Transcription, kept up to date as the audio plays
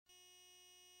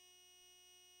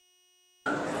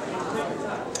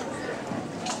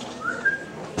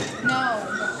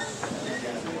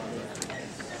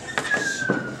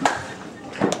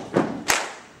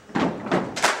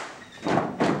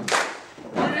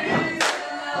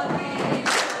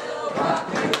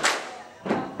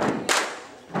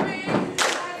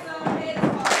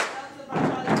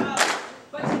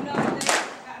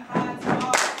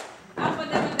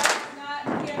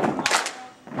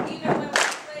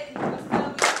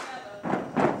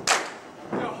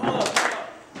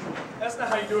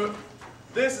do it.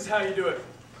 This is how you do it.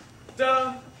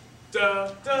 Da,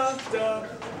 da, da, da,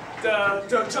 da,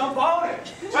 da. Jump on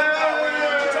it. Wait. All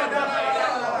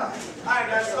right,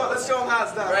 guys, let's show them how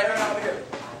it's done. Right here, now together.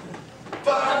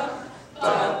 Bum,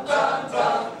 bum, bum,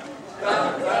 bum.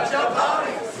 Jump on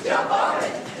it. Jump on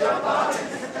it. Jump on it.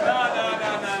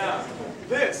 No.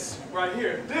 This right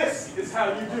here. This is how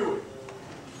you do it.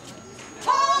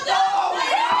 Hold on!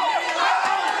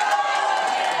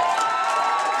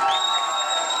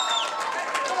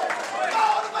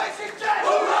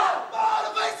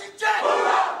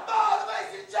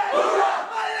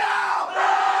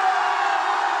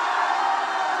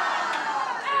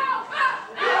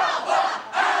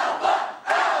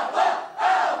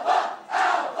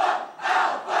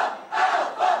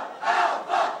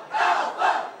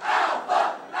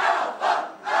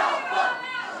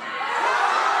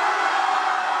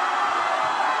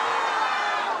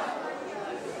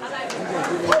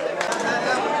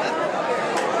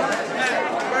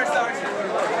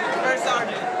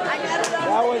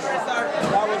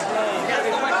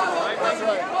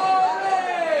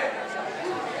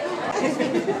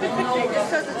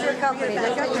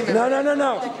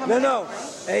 No.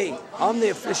 Hey, I'm the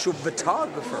official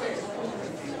photographer.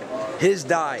 His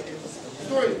died.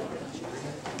 3.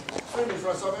 Fingers,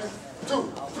 right, something.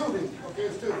 2. Okay,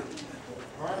 it's 2.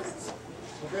 All right.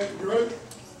 Okay, you ready?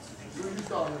 You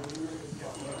start.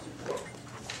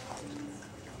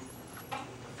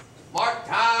 Mark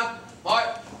time. Mark.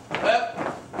 Left,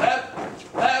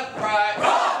 right.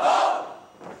 Bravo!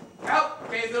 Out.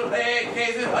 Gaze the leg,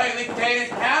 ugly,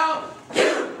 cadence, count.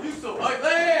 You so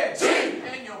ugly. G.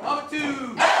 And your mama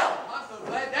too. L. I'm so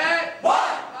glad that. Y.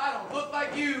 I don't look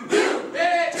like you. U. G.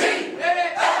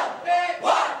 L.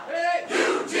 Y.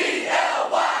 U. G. L.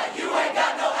 Y. You ain't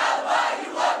got no alibi.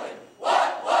 You ugly.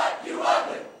 What? You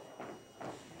ugly.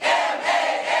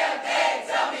 M-A-M-A.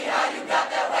 Tell me how you got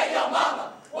that way, your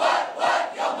mama. What?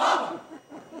 Your mama.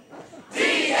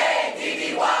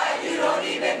 D-A-D-D-Y. You don't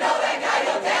even know that guy,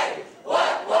 your daddy.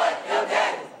 What? Your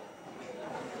daddy.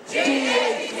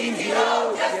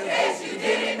 G-A-D-D-O. Just in case you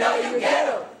didn't know, you get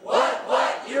him.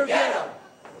 What? You get him.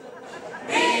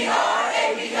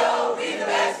 B-R-A-B-O. We the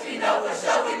best, we know for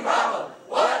sure, we bravo.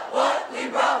 What? We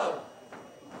bravo.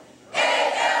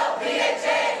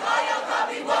 A-L-P-H-A. How y'all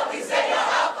copy what we say, you're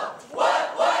alpha. What?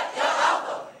 You're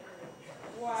alpha.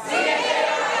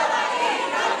 C-A-L-L-I-E.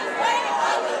 I'm just waiting,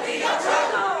 I will be your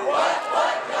trouble. What?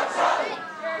 Your trouble.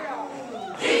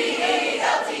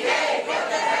 D-E-L-T-A. Get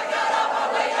the heck out of my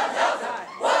way, I'm Delta.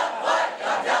 What?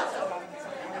 Your Delta.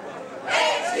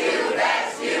 H-U,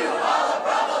 that's you. All of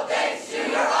Bravo thanks you.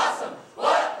 You're awesome.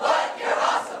 What? You're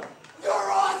awesome.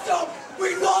 You're awesome. We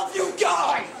love you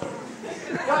guys.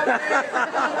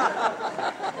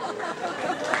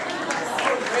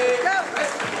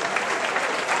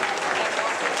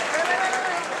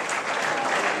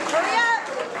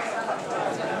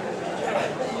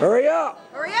 Hurry up!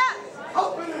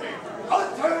 Opening.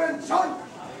 Attention.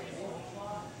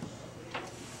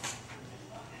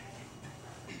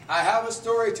 I have a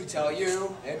story to tell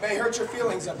you. It may hurt your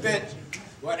feelings a bit.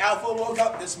 When Alpha woke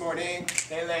up this morning,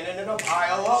 they landed in a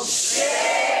pile of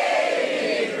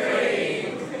shaving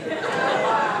cream.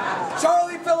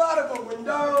 Charlie fell out of a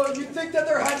window. You'd think that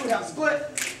their head would have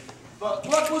split. But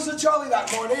luck was with Charlie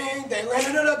that morning. They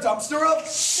landed in a dumpster of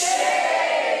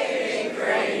shaving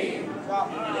cream.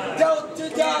 Delta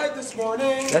died this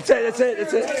morning. That's it.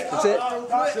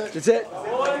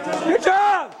 Good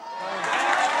job!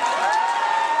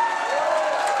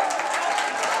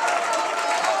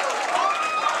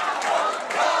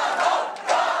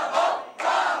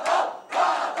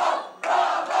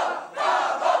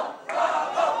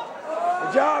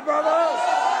 Good job, bravo!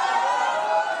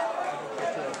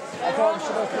 I thought we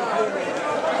should have been doing it.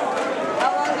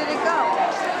 How long did it go?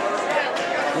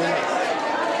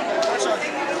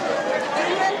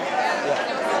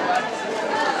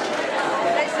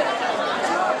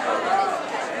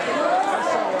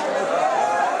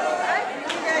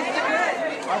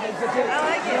 I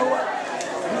like it. You know what?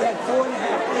 We had 4.5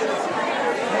 minutes.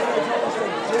 And they told us they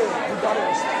did. We thought it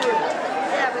was 3.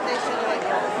 Yeah, but they should have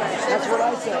That's what I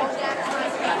said.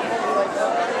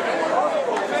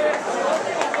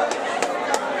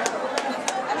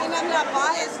 I mean, I'm not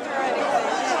biased or anything.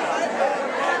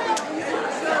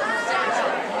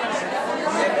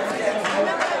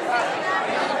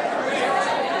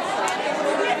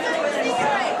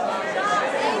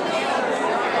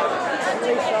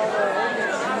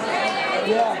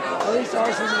 Yeah, at least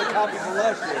ours was in a copy from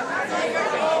last year.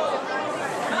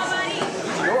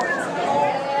 Yours.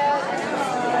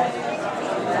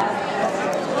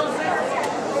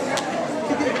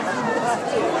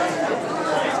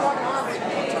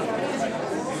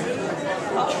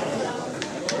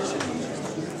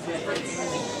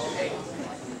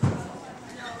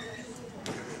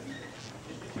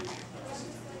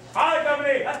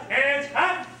 Company, hands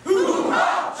up!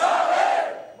 Hoo-ha,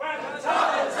 Charlie! When the top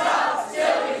is out,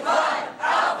 still be fine.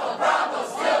 Alpha Bravo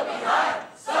still behind.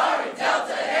 Sorry,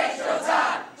 Delta, extra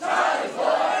time. Charlie's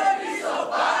boy, be so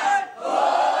fine. Oh,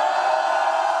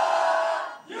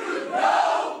 you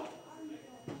know.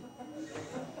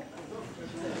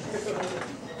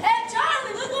 Hey,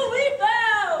 Charlie, look what we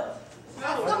found!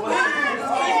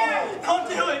 Don't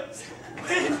do it.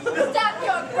 Stop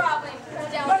your groveling.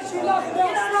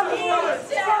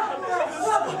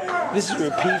 This is a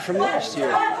repeat from last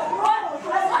year.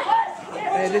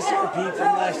 Hey, this is a repeat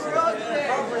from last year.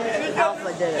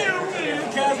 Alpha did it.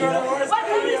 What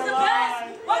company's the best?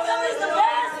 What company's the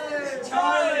best?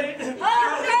 Charlie!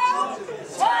 What?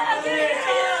 I can't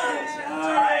hear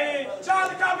you!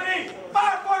 Charlie Company,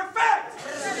 fire for effect!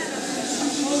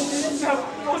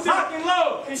 What's talking low?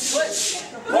 Wait!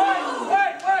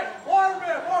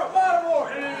 Waterman!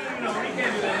 Water! No, he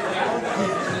can't do that.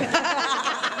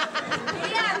 We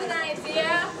have an idea.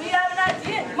 We have an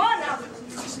idea. Come on now.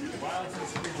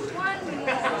 One more.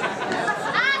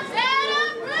 I said a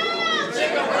broom!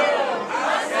 Chicken broom! I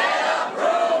said a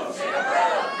broom! Chicken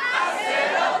broom! I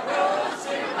said a broom!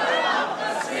 Chicken broom!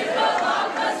 Chicken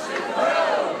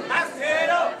broom! I said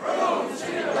a broom!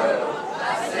 Chicken broom!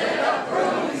 I said a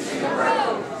broom! Chicken broom!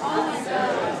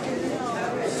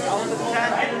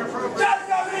 Charlie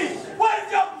Company, what is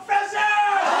your profession?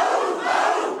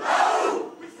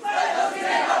 We slay those in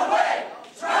our way.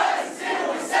 Try to see what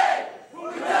we say. When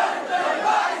we done and throw our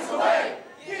bodies away.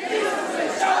 Get used to the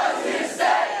Charlie's here to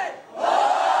stay. Oh,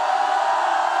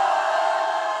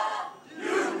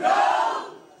 you know.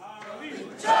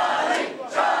 Charlie,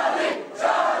 Charlie, Charlie,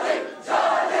 Charlie,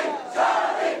 Charlie,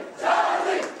 Charlie,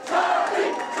 Charlie, Charlie,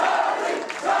 Charlie,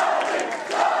 Charlie, Charlie,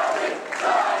 Charlie,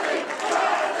 Charlie,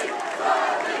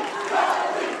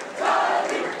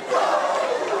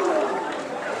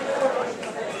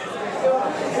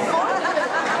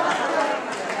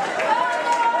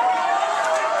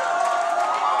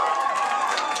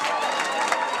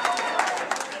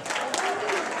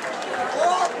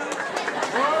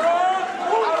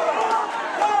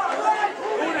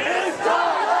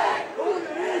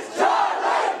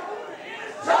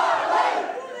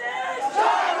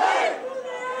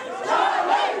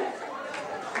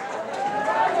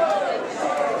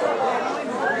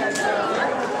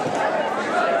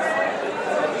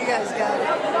 You guys got it.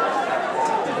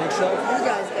 You think so? You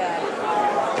guys got it.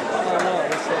 I don't know.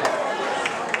 Let's see.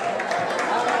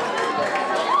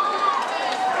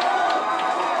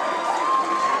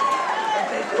 If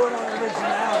they do it on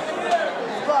originality.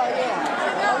 Well,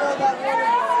 yeah. Although that water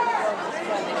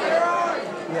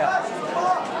Yeah.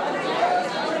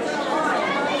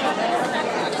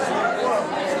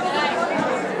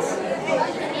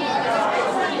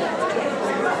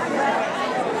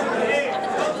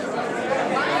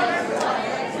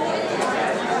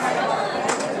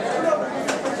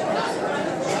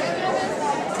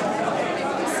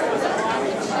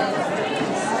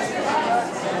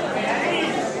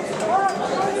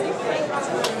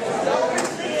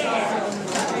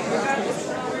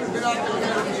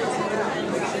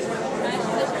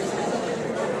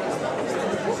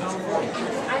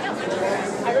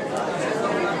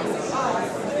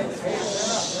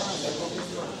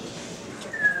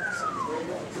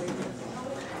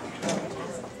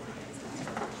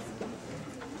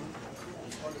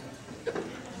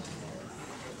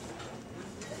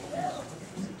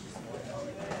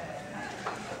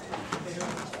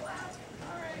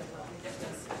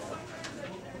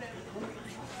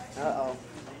 Uh-oh.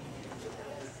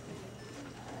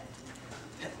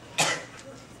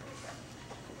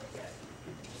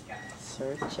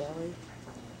 Sir, Charlie?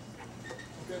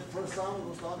 Okay, first song,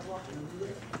 we'll start clock.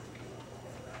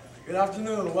 Good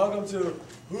afternoon. Welcome to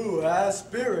Who Has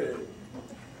Spirit?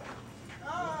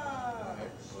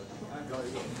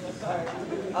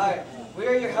 Hi, we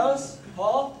are your hosts,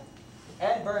 Paul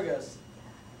and Burgos.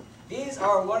 These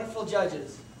are our wonderful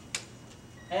judges.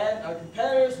 And our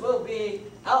competitors will be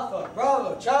Alpha,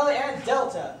 Bravo, Charlie, and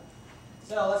Delta.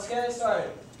 So let's get it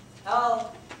started.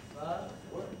 Alpha.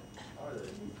 Where are they?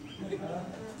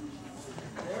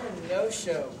 They're in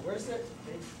no-show. Where's it?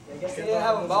 I guess they didn't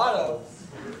have a motto.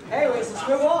 Anyways, let's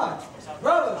move on.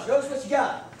 Bravo, show us what you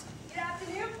got. Good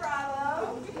afternoon,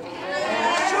 Bravo.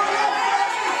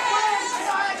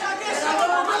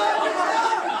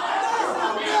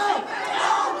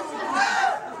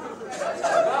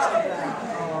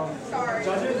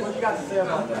 Judges, what you got to say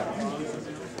about that?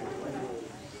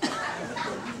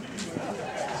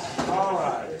 All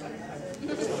right.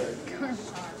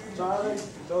 Charlie,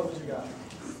 show us what you got.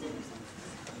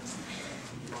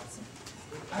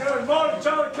 Good morning,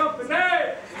 Charlie Company!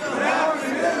 Good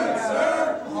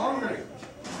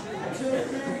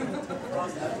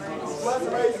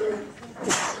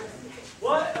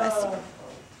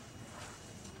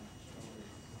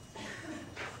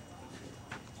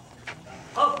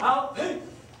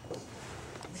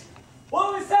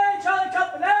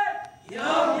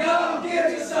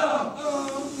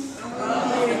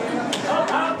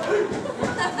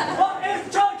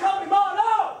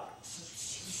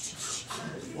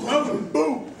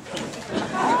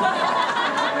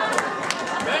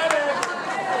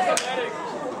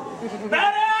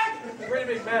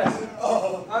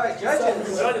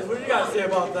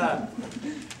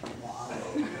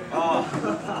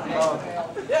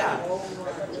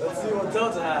Let's see what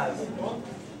Delta has.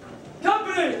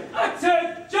 Company,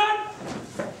 attention!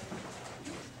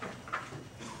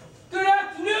 Good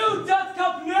afternoon, Delta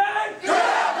Company! Good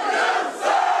afternoon,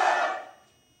 sir!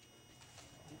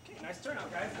 Okay, nice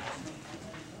turnout, guys.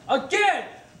 Again,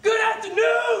 good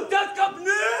afternoon, Delta Company!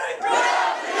 Good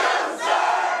afternoon,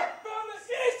 sir! From the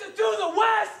east to the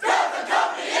west! Delta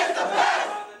Company is the best!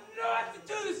 From the north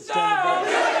to the south!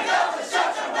 You and Delta,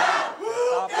 shut your mouth!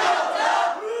 Delta!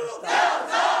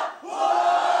 Delta!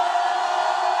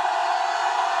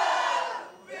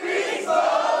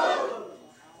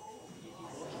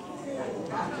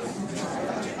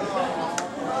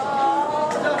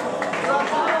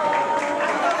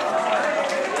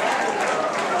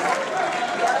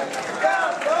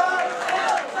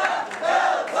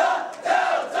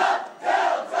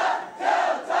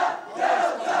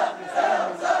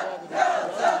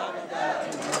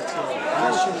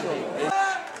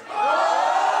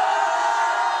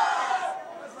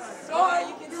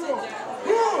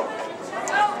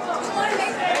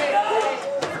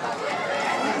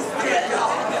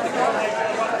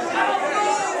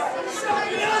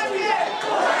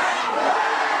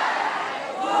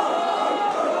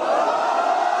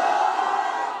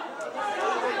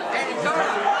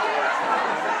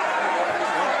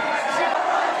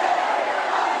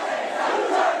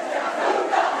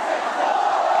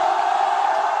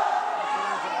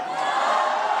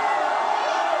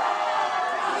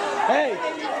 Hey,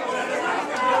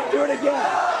 do it again.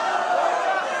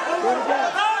 Do it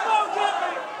again.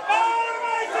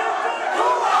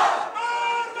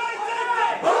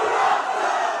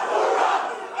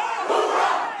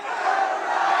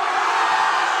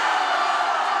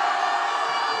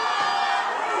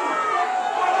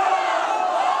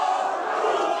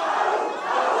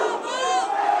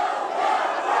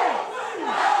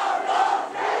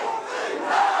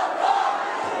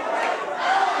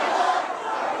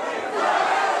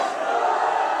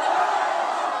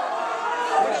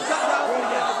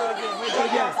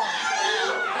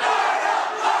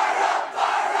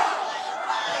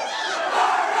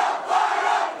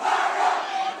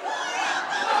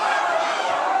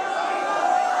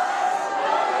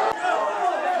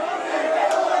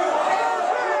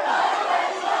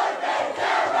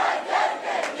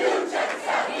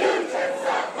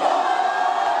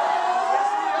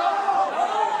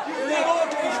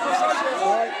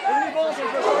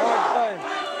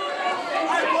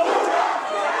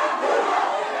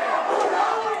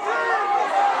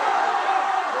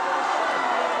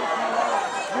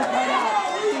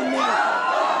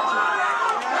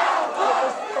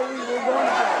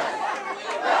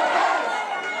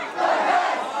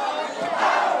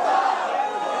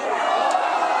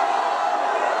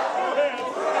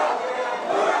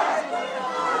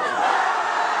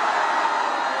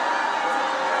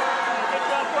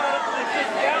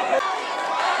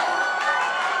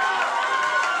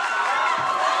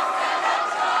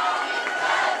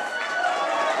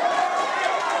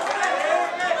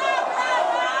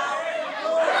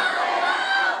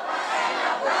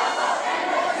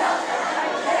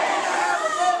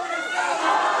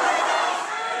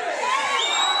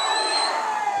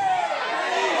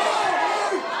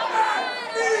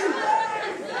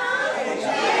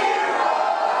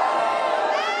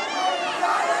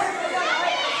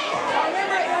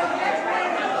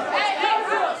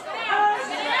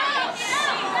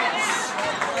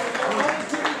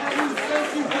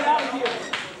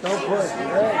 Don't push.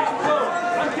 Hey.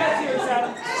 I'm catching here,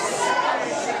 Adam.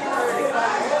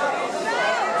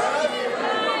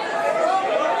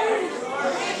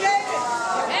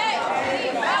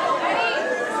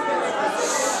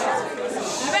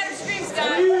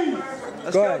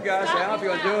 Let's go, guys. I hope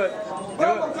you're going to do it.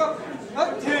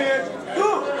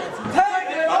 Take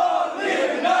it all,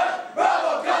 leaving us!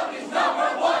 Bravo Company's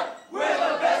 #1! We're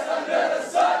the best under the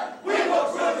sun! We will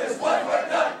prove this once we're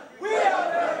done! We are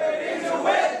perfect to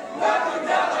win! Knock them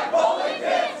down like bowling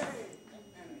pins!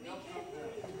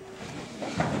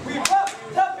 We pop,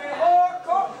 tough and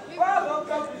hardcore. Bravo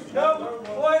Company's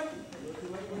 #1.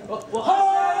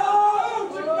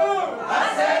 I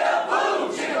said a boom,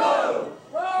 chicka-boom!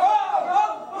 Bravo!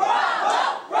 Bravo!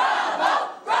 Bravo!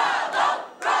 Bravo!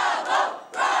 Bravo!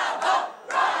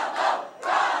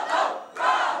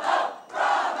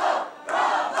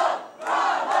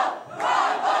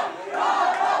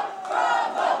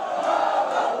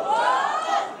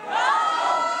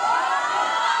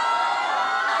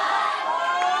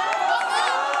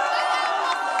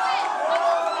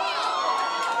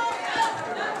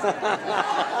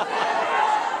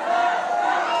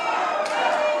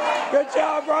 Good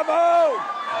job, Bravo!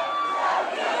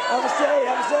 Have a seat,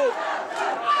 have a seat.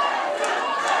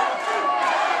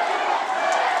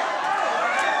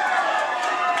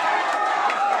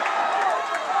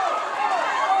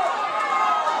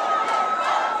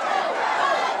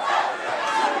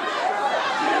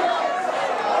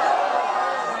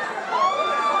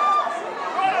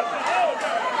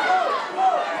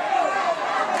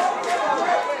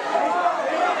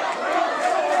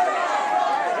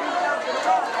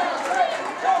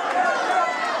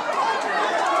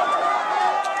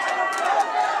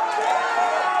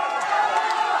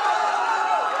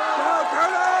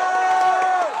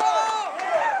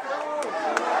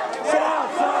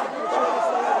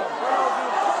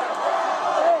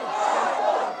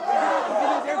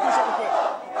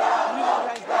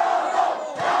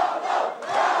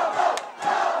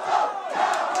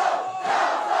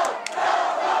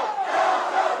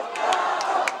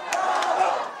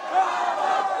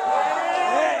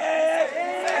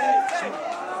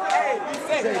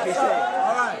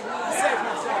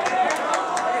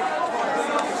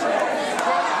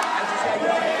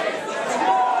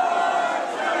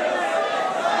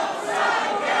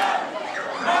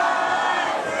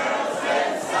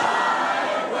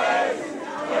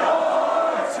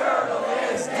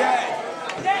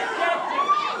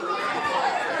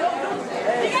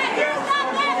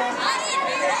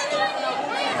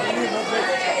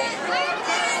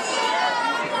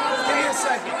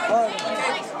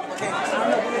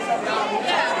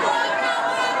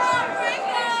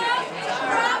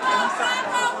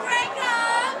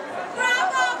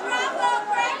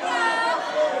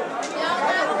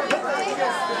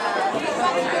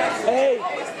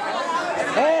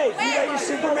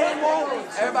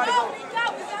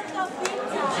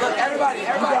 Look, everybody, You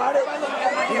got it?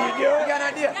 look, we got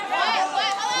an idea.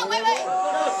 Wait.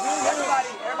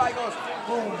 Everybody goes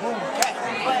boom, boom, catch.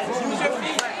 Use your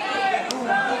feet.